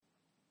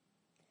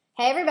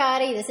Hey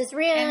everybody, this is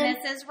Rin. And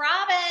this is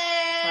Robin.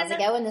 How's it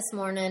going this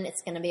morning?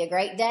 It's going to be a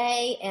great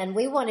day, and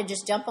we want to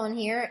just jump on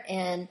here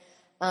and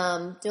do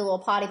a little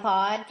potty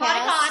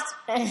podcast.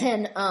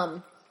 And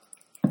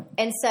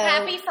so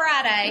Happy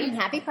Friday.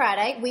 Happy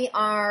Friday. We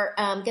are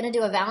going to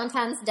do a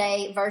Valentine's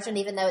Day version,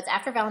 even though it's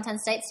after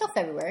Valentine's Day. It's still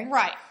February.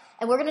 Right.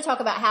 And we're going to talk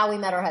about how we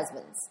met our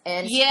husbands.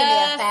 And it's going to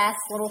be a fast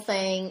little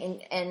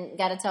thing, and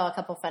got to tell a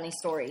couple funny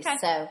stories. Okay.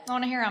 So I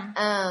want to hear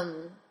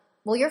them.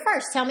 Well, you're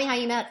first. Tell me how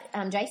you met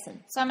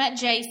Jason. So I met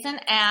Jason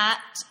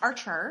at our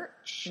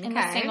church in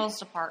the singles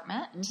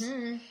department.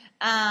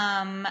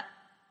 Mm-hmm.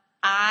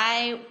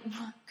 I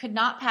could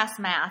not pass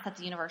math at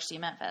the University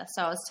of Memphis,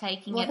 so I was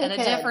taking it at a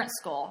different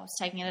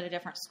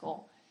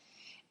school.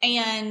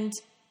 And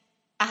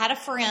I had a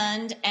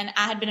friend, and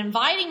I had been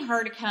inviting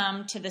her to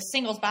come to the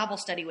singles Bible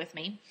study with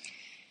me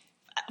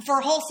for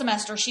a whole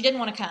semester. She didn't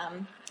want to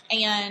come.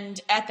 And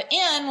at the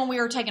end, when we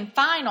were taking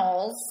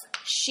finals,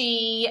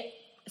 she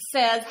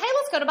says, "Hey,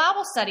 let's go to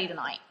Bible study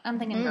tonight." I'm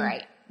thinking,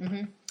 great.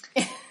 Mm-hmm.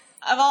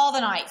 Of all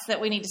the nights that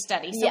we need to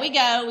study. So we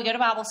go to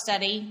Bible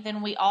study,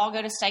 then we all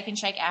go to Steak and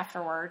Shake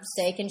afterwards.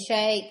 Steak and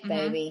Shake,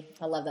 baby.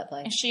 I love that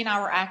place. And she and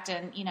I were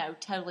acting,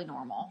 totally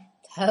normal.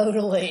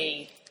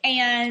 Totally.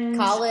 And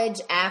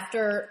college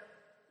after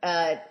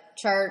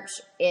church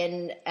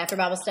after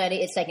Bible study,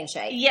 it's Steak and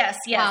Shake. Yes.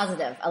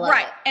 Positive. I love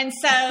it. And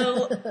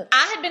so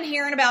I had been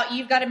hearing about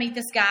you've got to meet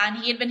this guy, and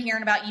he had been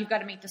hearing about you've got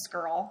to meet this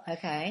girl.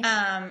 Okay.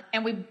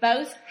 And we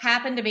both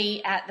happened to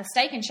be at the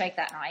Steak and Shake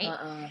that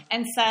night.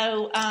 And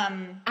so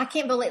I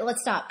can't believe.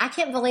 Let's stop. I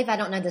can't believe I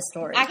don't know this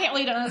story. I can't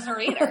believe I don't know this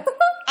story either.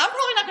 I'm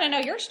probably not going to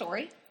know your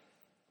story.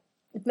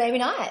 Maybe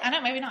not. I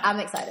know, maybe not. I'm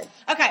excited.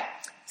 Okay.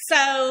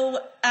 So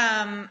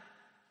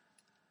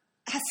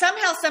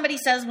somehow somebody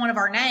says one of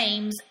our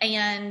names,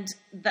 and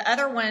the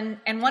other one,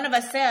 and one of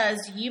us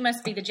says, "You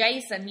must be the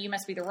Jason, you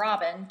must be the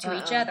Robin," to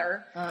each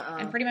other.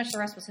 And pretty much the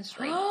rest was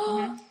history.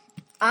 I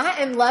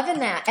am loving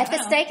that. At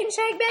the Steak and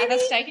Shake, baby? At the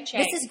Steak and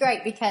Shake. This is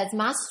great because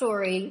my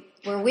story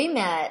where we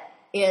met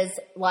is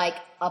like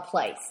a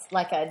place,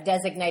 like a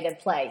designated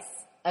place.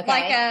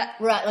 Okay?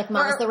 Like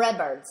mine is the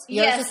Redbirds.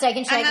 Yours is Steak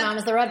and Shake, mine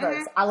is the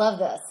Redbirds. I love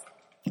this.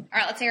 All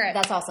right, let's hear it.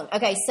 That's awesome.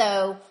 Okay,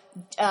 so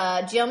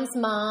Jim's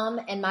mom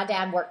and my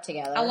dad worked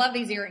together. I love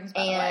these earrings,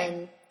 by the way.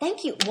 And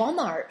thank you.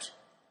 Walmart.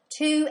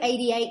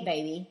 $288,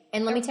 baby.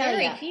 And let me tell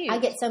you, cute. I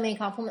get so many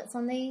compliments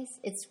on these.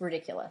 It's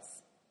ridiculous.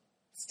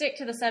 Stick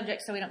to the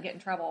subject so we don't get in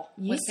trouble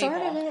You with people.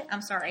 started it.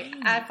 I'm sorry.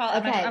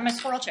 I'm a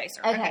squirrel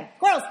chaser. Okay.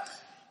 Squirrels.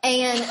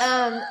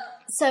 And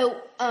so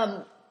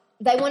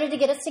they wanted to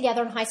get us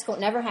together in high school.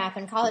 It never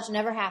happened. College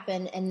never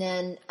happened. And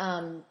then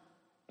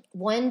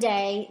one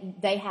day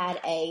they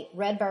had a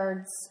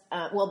Redbirds,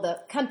 the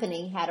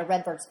company had a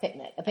Redbirds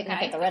picnic,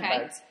 at the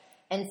Redbirds.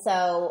 And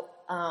so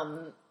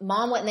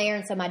Mom went there,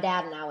 and so my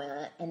dad and I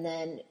went, and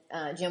then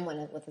Jim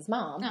went with his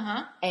mom.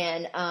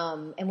 And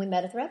we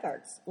met at the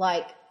Redbirds,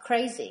 like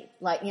crazy,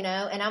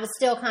 and I was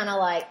still kind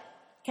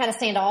of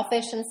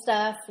standoffish and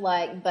stuff,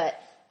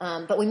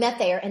 but we met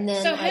there, and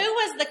then. So who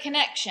was the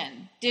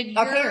connection?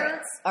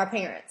 Our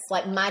parents,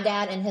 like my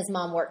dad and his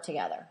mom worked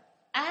together.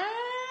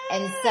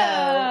 And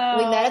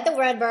so we met at the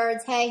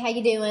Redbirds. Hey, how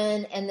you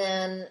doing? And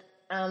then,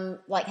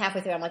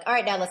 halfway through, I'm like, all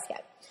right, Dad, let's go.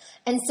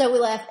 And so we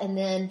left, and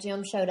then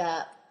Jim showed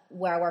up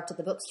where I worked at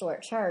the bookstore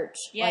at church.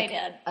 Yeah, he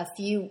did. A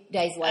few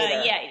days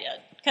later. Yeah, he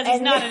did. Because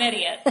he's not an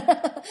idiot.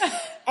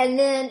 And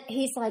then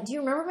he's like, do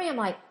you remember me? I'm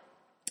like,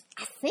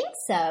 I think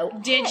so.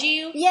 Did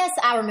you? Yes,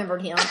 I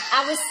remembered him.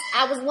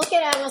 I was looking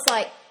at him, I was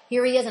like,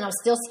 here he is, and I was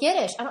still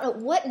skittish. I don't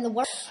know what in the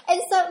world.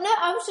 And so, no,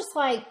 I was just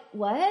like,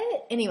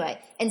 what? Anyway,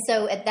 and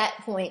so at that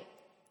point,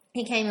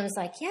 he came and was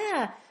like,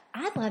 yeah,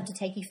 I'd love to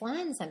take you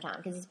flying sometime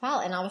because he's a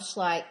pilot. And I was just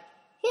like,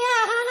 yeah,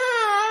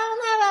 I don't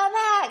know about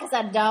that because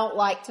I don't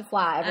like to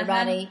fly.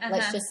 Everybody,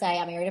 let's just say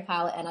I married a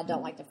pilot and I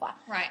don't like to fly.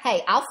 Right.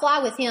 Hey, I'll fly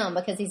with him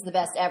because he's the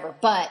best ever,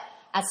 but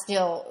I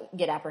still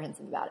get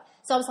apprehensive about it.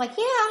 So I was like, yeah,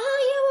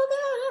 we'll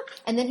go.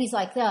 And then he's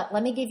like,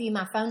 let me give you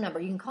my phone number.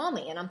 You can call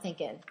me. And I'm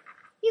thinking,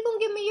 you going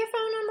to give me your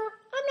phone number?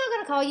 I'm not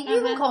going to call you.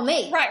 You're going to call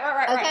me.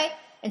 Right. Okay? Right.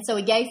 And so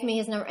he gave me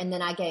his number, and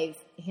then I gave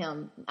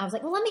him, I was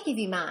like, well, let me give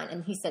you mine.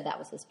 And he said that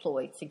was his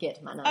ploy to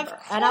get my number. Of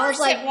course and I was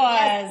like, it was.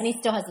 Yes. And he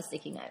still has a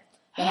sticky note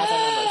that has our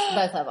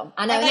numbers, both of them.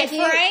 I know. Are they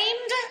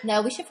framed?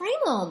 No, we should frame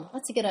them.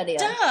 That's a good idea.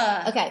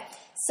 Duh. Okay.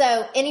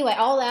 So anyway,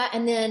 all that.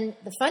 And then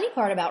the funny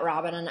part about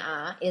Robin and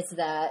I is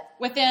that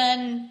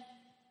within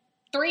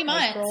 3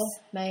 months. April,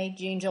 May,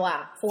 June,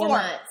 July. 4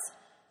 months.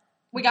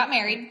 We got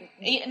married.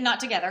 Not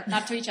together.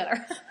 Not to each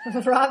other.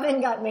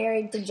 Robin got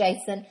married to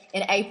Jason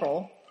in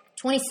April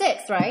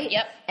 26th, right?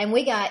 Yep. And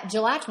we got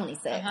July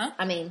 26th.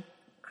 I mean,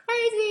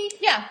 crazy.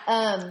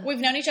 Yeah. We've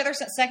known each other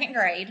since second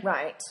grade.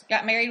 Right.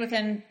 Got married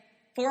within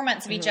 4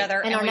 months of each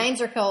other. And our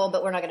names are cool,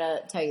 but we're not going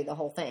to tell you the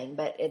whole thing.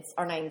 But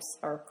our names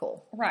are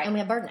cool. Right. And we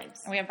have bird names.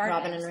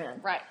 Robin names. and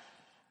Ren. Right.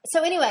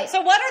 So anyway.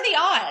 So what are the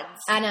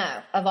odds? I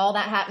know. Of all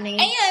that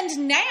happening.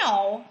 And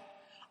now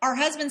our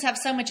husbands have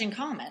so much in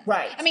common.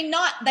 Right. I mean,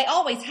 they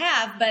always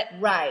have, but.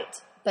 Right.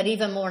 But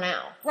even more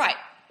now. Right.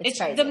 It's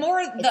crazy. The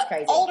more, the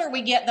crazy. older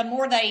we get, the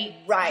more they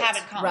Right. have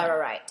in common.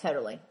 Right.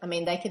 Totally. I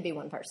mean, they could be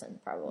one person,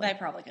 probably. They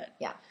probably could.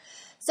 Yeah.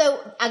 So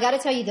I got to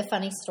tell you the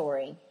funny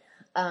story.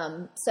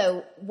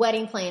 So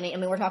wedding planning. I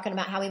mean, we're talking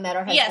about how we met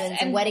our husbands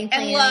and wedding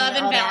planning and love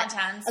and all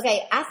Valentine's. That.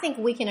 Okay, I think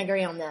we can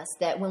agree on this,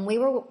 that when we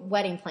were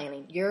wedding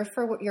planning, yours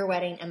for your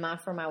wedding and mine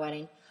for my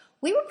wedding,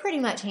 we were pretty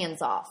much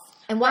hands off.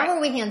 And why were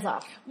we hands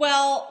off?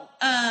 Well,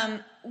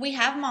 we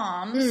have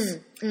moms,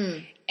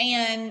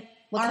 and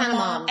what kind of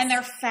moms? And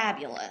they're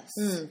fabulous.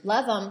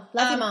 Love them.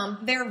 Love you, Mom.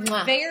 They're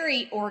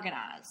very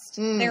organized.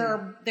 There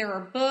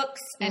are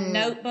books and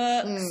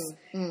notebooks.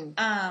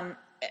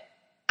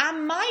 I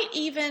might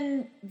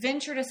even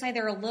venture to say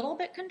they're a little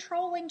bit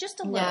controlling, just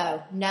a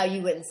little. No,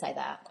 you wouldn't say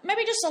that.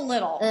 Maybe just a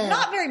little.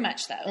 Not very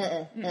much,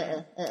 though.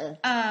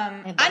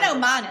 I know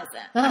mine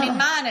isn't. I mean,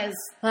 mine is,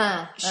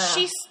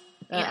 she's,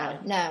 you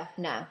know.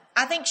 No.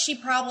 I think she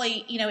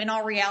probably, you know, in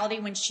all reality,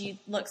 when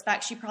she looks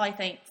back, she probably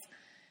thinks,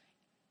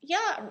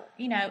 yeah,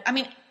 you know, I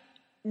mean,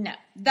 no,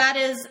 that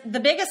is the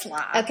biggest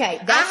lie. Okay,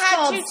 that's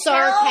called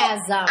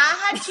sarcasm.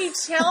 I had to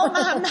tell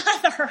my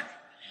mother,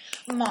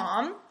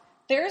 Mom,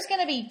 there's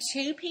going to be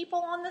 2 people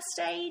on the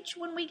stage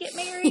when we get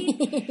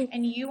married,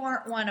 and you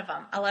aren't one of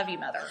them. I love you,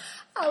 Mother.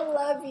 I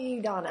love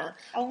you, Donna.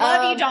 I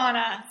love you,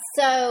 Donna.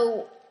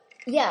 So,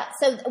 yeah,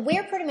 so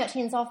we're pretty much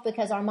hands off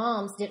because our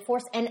moms did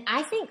force, and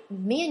I think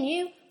me and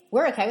you,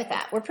 we're okay with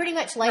that. We're pretty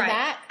much laid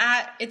back.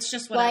 It's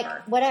just whatever.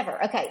 Like,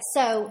 whatever. Okay,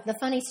 so the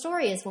funny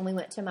story is when we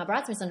went to my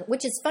bridesmaids,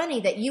 which is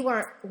funny that you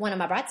weren't one of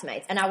my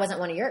bridesmaids and I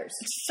wasn't one of yours.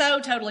 So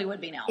totally would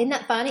be now. Isn't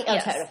that funny?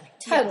 Yes. Oh,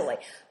 totally.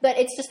 Yes. But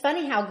it's just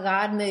funny how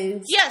God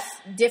moves. Yes.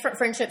 Different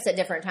friendships at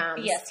different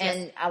times. Yes.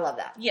 And I love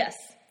that. Yes.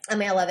 I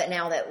mean, I love it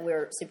now that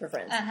we're super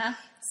friends. Uh-huh.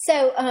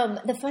 So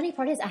the funny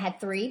part is I had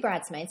 3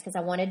 bridesmaids because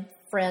I wanted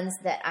friends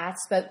that I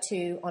spoke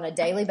to on a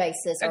daily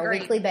basis or a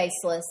weekly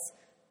basis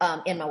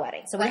in my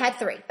wedding. So we had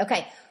 3.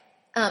 Okay.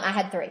 I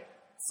had 3.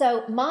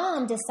 So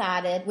Mom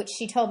decided, which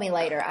she told me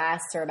later, I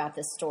asked her about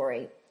this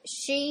story.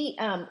 She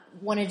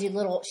wanted to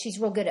do she's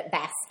real good at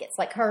baskets.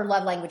 Like her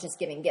love language is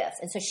giving gifts.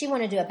 And so she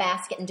wanted to do a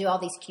basket and do all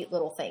these cute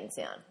little things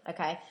in.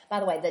 Okay. By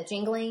the way, the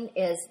jingling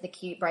is the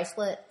cute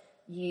bracelet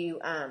you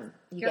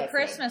your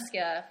Christmas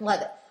gift.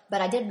 Love it.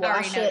 But I did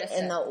wash it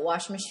in the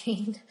wash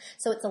machine.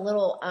 So it's a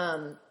little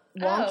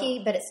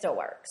wonky, but it still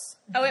works.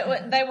 Oh,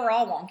 they were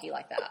all wonky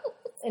like that.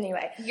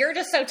 Anyway. You're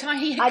just so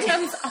tiny it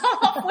comes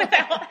off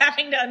without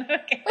having to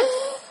unhook it.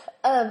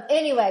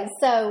 Anyway,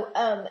 so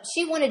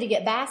she wanted to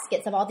get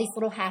baskets of all these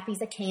little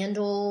happies, a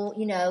candle,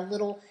 you know,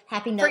 little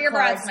happy note for your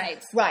cards.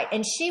 bridesmaids. Right.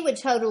 And she would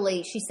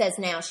totally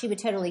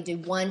do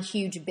one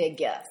huge big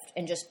gift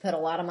and just put a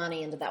lot of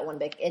money into that one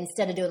big,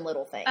 instead of doing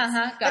little things.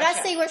 Gotcha. But I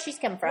see where she's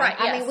coming from. Right,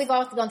 I mean, we've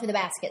all gone through the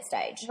basket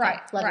stage. Right.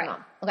 Love you,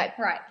 Mom. Okay.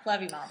 Right.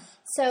 Love you, Mom.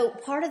 So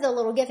part of the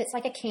little gift, it's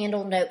like a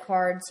candle, note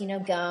cards, you know,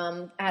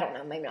 gum. I don't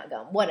know, maybe not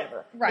gum,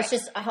 whatever. Right. It's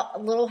just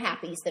little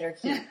happies that are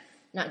cute.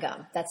 Not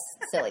gum. That's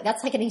silly.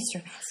 That's like an Easter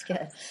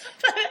basket.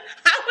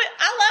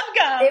 I love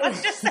gum.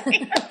 I'm just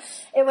saying.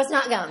 It was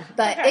not gum,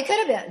 but it could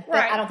have been. But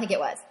Right. I don't think it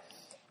was.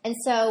 And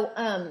so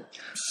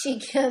she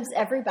gives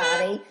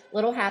everybody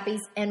little happies,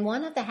 and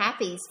one of the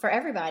happies for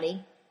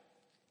everybody.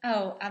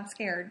 Oh, I'm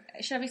scared.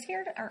 Should I be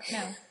scared or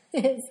no?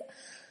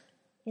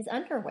 is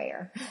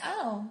underwear.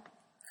 Oh,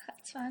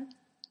 that's fun.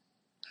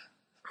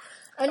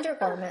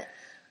 Undergarment.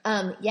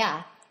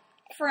 Yeah.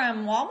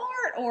 From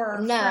Walmart or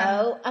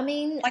no? I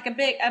mean, like a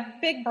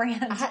big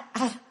brand.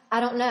 I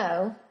don't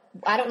know.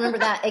 I don't remember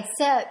that,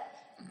 except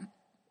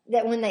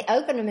that when they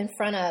opened them in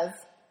front of,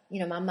 you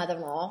know, my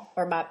mother-in-law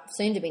or my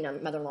soon-to-be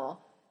mother-in-law,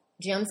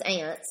 Jim's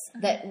aunts,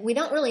 that we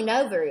don't really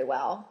know very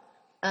well.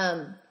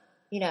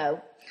 You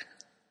know,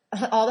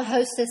 all the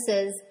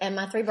hostesses and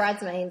my 3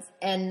 bridesmaids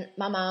and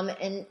my mom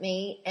and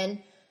me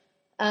and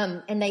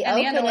they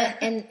open it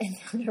and the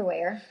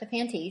underwear, the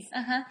panties,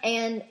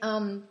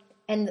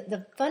 and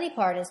the funny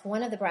part is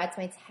one of the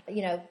bridesmaids,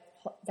 you know,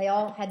 they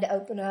all had to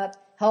open up,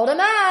 hold them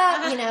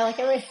up, you know, like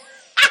every.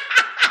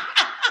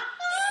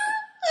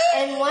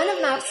 And one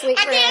of my sweet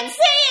friends, I can't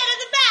see it in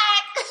the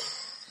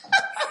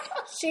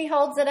back. she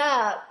holds it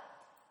up,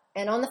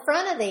 and on the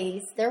front of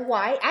these, they're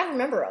white. I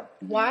remember them,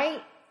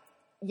 white,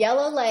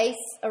 yellow lace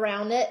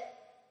around it,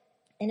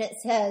 and it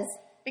says,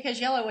 because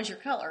yellow was your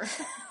color.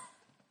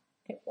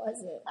 It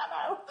wasn't.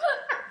 I know.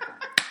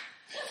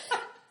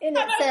 And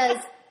it says,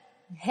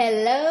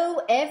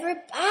 "Hello,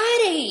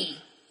 everybody."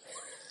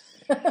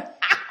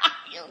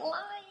 You're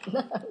lying.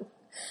 No.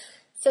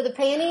 So the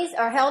panties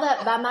are held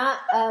up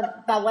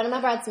by one of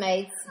my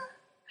bridesmaids.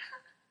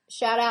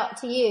 Shout out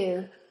to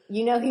you.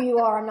 You know who you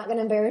are. I'm not going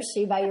to embarrass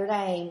you by your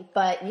name,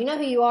 but you know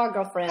who you are,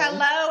 girlfriend.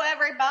 Hello,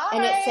 everybody.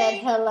 And it said,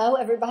 "Hello,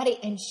 everybody,"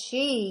 and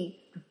she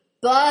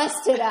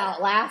busted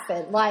out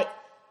laughing. Like,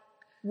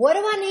 what do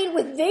I need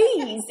with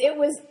these? It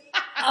was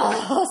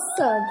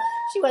awesome.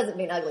 She wasn't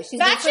being ugly.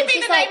 That should be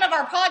the name of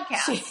our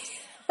podcast.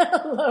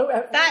 Hello,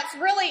 everybody. That's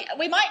really,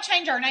 we might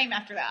change our name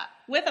after that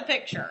with a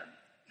picture.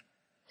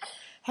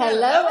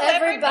 Hello,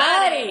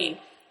 everybody.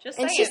 Just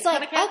And saying, she's it's like,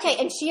 kinda catchy.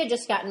 okay. And she had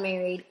just gotten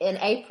married in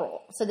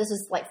April. So this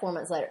is like 4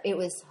 months later. It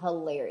was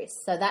hilarious.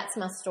 So that's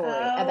my story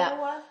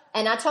about.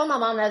 And I told my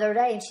mom the other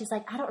day, and she's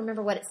like, I don't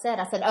remember what it said.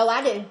 I said, oh,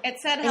 I do. It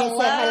said, And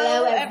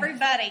hello,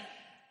 everybody.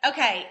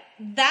 Okay,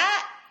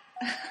 that...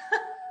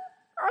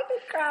 I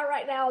could cry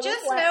right now.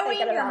 Just knowing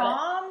your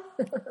mom...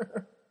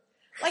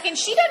 Like, and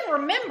she doesn't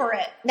remember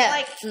it. No.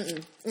 Like,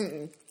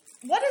 Mm-mm.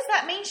 what does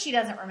that mean she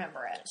doesn't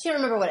remember it? She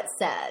didn't remember what it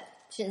said.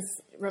 She didn't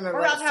remember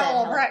We're what about it to have said. a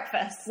little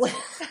breakfast.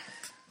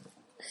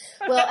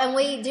 Well, and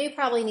we do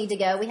probably need to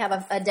go. We have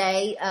a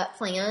day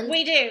planned.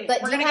 We do.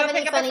 But We're do you gonna have go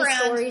any pick up a funny friend.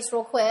 stories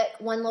real quick?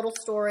 One little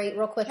story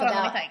real quick Hold on,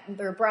 let about me think.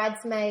 your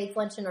bridesmaid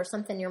luncheon or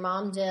something your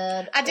mom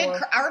did? I did. Or,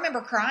 I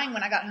remember crying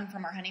when I got home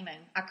from our honeymoon.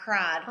 I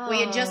cried.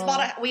 We had just Oh. bought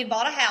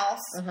a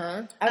house.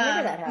 Uh-huh. I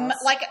remember that house.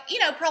 Like,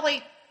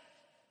 probably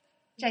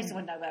Jason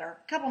would know better.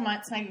 A couple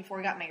months maybe before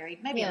we got married.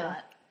 Maybe a month.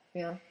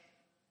 Yeah.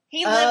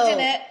 He lived in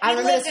it. I He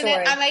remember lived the in it.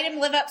 story. I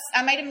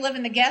made him live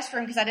in the guest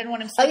room because I didn't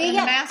want him Oh, sleeping in the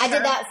yeah. master. I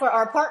did that for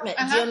our apartment.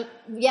 Uh-huh. Jim,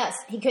 yes,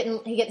 he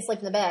couldn't sleep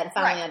in the bed.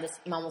 Finally, Right.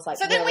 Mom was like,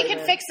 So then we really,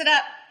 could fix it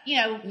up,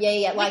 Yeah,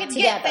 like we could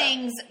together. get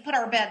things, put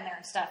our bed in there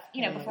and stuff, Oh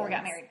my before we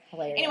got goodness. married.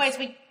 Hilarious.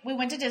 Anyways, we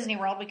went to Disney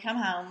World. We come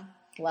home.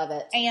 Love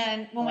it.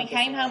 And when we Love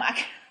came Disney home,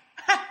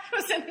 I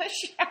was in the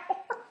shower.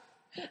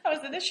 I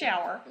was in the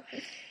shower.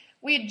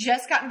 We had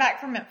just gotten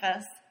back from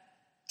Memphis,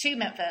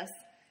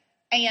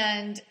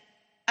 and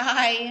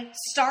I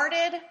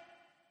started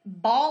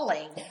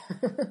bawling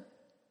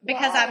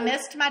because I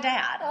missed my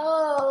dad.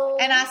 Oh.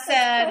 And I that's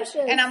said,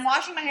 precious. and I'm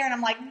washing my hair, and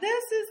I'm like,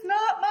 this is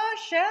not my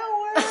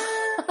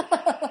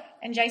shower.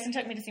 And Jason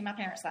took me to see my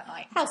parents that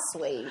night. How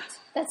sweet.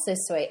 That's so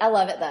sweet. I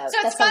love it, though. So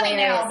it's That's funny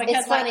hilarious. now because,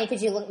 it's funny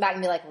because you look back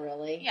and be like,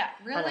 really? Yeah,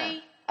 I know.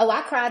 really? Oh,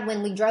 I cried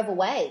when we drove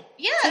away.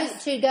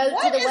 Yes. To go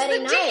What to the is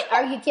wedding the night. deal?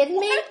 Are you kidding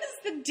me? What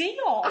is the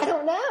deal? I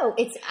don't know.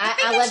 I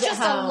think lived it's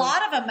just at home. a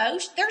lot of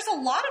emotion. There's a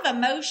lot of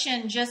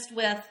emotion just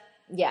with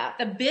Yeah.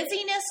 the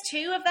busyness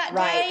too of that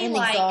Right. day. And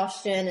Like,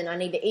 exhaustion and I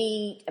need to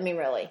eat. I mean,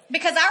 really.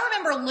 because I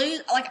remember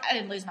I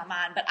didn't lose my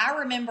mind, but I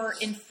remember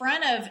in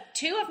front of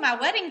two of my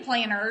wedding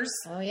planners.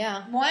 Oh,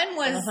 yeah. One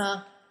was,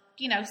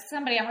 Uh-huh.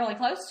 somebody I'm really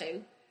close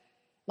to.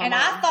 My And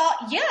mom. I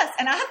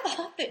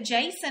thought that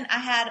Jason, I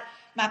had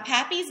my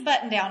pappy's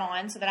button down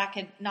on so that I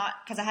could not,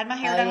 because I had my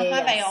hair Oh, down with yeah,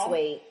 my veil.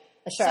 Sweet.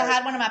 A So shirt. I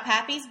had one of my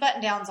pappy's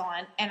button downs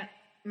on, and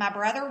my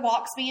brother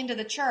walks me into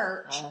the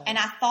church, and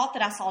I thought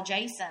that I saw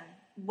Jason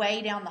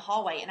way down the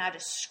hallway, and I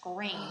just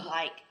screamed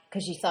like,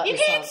 Because you thought "You you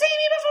can't saw see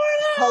me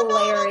before that!"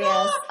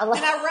 Hilarious. I love-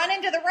 And I run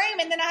into the room,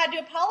 and then I had to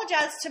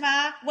apologize to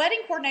my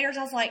wedding coordinators.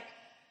 I was like,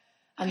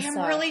 I'm "I'm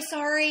sorry. really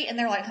sorry," and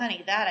they're like,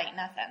 "Honey, that ain't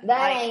nothing." That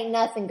Like, ain't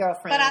nothing,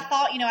 girlfriend. But I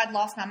thought, I'd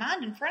lost my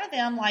mind in front of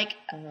them, like,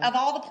 of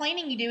all the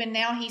planning you do, and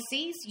now he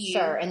sees you.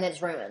 Sure, and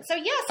it's ruined. So,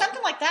 yeah,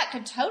 something like that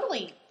could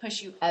totally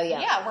push you. Oh,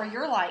 yeah. Yeah, where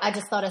you're like, I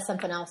just thought of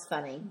something else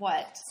funny.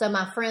 what? So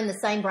my friend, the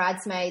same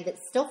bridesmaid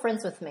that's still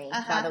friends with me,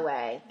 by the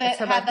way. That It's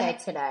her had birthday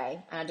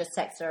today. And I just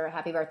texted her,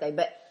 happy birthday.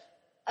 But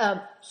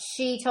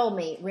she told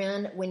me,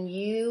 Ren, when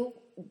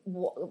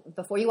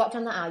before you walk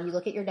down the aisle, you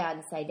look at your dad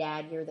and say,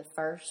 Dad, you're the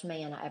first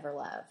man I ever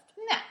loved.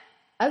 No.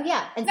 Oh,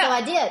 yeah. And No. so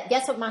I did.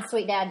 Guess what my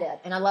sweet dad did?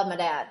 And I love my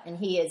dad. And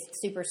he is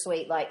super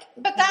sweet. Like,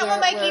 But that will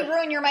make you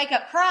ruin your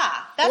makeup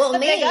cry. That's the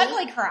big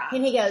ugly cry.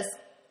 And he goes,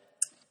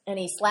 and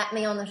he slapped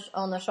me on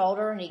the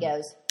shoulder, and he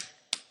goes,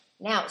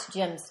 now it's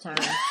Jim's turn.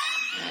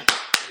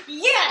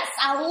 Yes,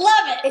 I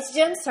love it. It's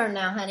Jim's turn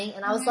now, honey.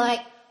 And I was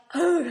like,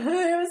 oh, it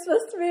was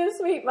supposed to be a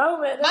sweet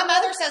moment. My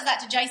mother says that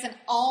to Jason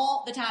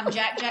all the time.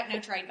 Jack, no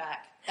trade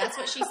back. That's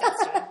what she says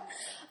to him.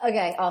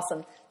 Okay,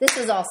 awesome. This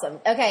is awesome.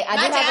 Okay, I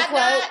My do have a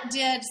dad quote.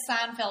 did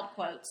Seinfeld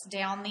quotes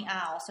down the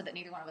aisle so that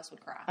neither one of us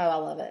would cry. Oh, I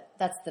love it.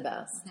 That's the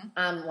best.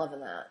 I'm loving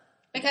that.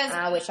 Because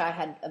I wish I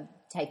had a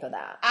tape of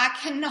that. I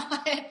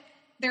cannot,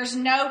 there's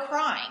no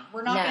crying.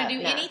 We're not going to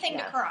do No, anything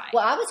no. to cry.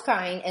 Well, I was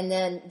crying, and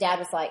then Dad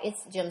was like, it's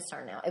Jim's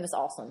turn now. It was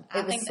awesome. It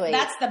I was think sweet.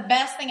 that's the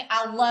best thing.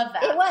 I love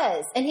that. It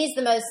was. And he's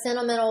the most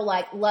sentimental,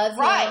 like, love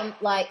Right. him.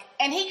 Like,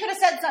 And he could have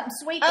said something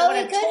sweet that oh, would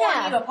he have could torn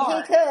have. you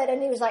apart. He could.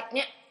 And he was like,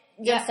 nah,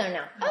 Jim's Yeah. turn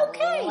now. I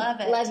Okay. love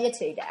it. Love you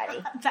too,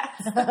 Daddy.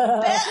 That's the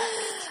best.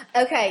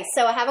 Okay,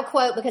 so I have a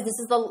quote because this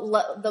is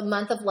the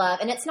month of love,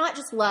 and it's not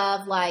just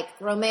love like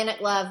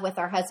romantic love with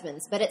our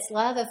husbands, but it's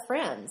love of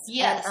friends.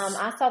 Yes. And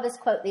I saw this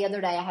quote the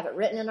other day. I have it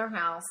written in our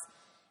house,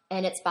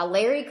 and it's by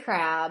Larry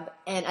Crabb,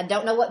 and I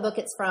don't know what book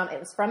it's from. It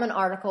was from an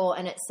article,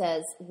 and it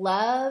says,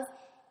 "Love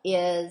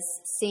is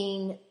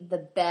seeing the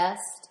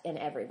best in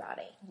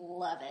everybody."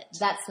 Love it.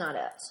 That's not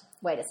it.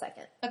 Wait a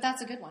second. But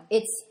that's a good one.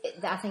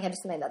 I think I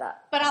just made that up.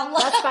 But I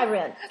love That's by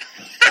Ren.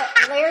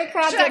 But Larry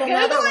Crabb Should I did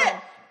another Google it?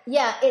 one.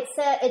 Yeah, it's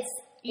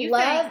You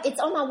love. think- It's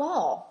on my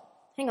wall.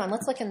 Hang on,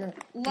 let's look in the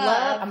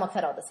Love. I'm gonna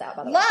cut all this out.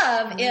 By the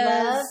Love way, is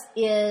love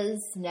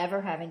is never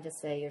having to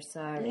say you're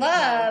sorry.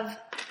 love. No.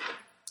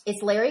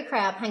 It's Larry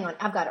Crabb. Hang on,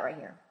 I've got it right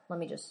here. Let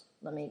me get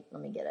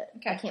it.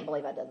 Okay. I can't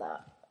believe I did that.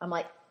 I'm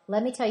like,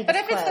 let me tell you. But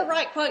this if it's quote. the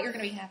right quote, you're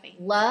going to be happy.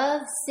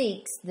 Love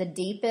seeks the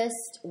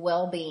deepest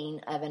well-being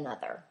of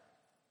another.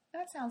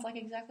 That sounds like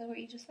exactly what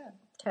you just said.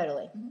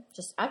 Totally.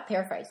 Just, I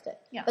paraphrased it.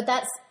 Yeah. But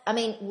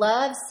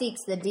love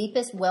seeks the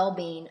deepest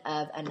well-being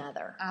of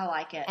another. I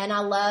like it. And I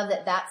love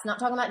that that's not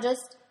talking about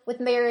just with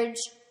marriage.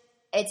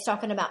 It's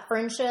talking about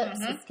friendships.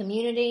 It's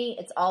community.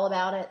 It's all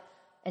about it.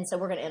 And so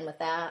we're going to end with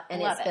that.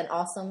 And it's been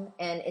awesome.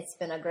 And it's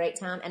been a great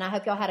time. And I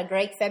hope y'all had a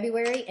great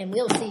February. And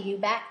we'll see you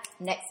back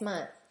next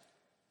month.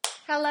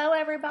 Hello,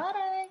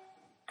 everybody.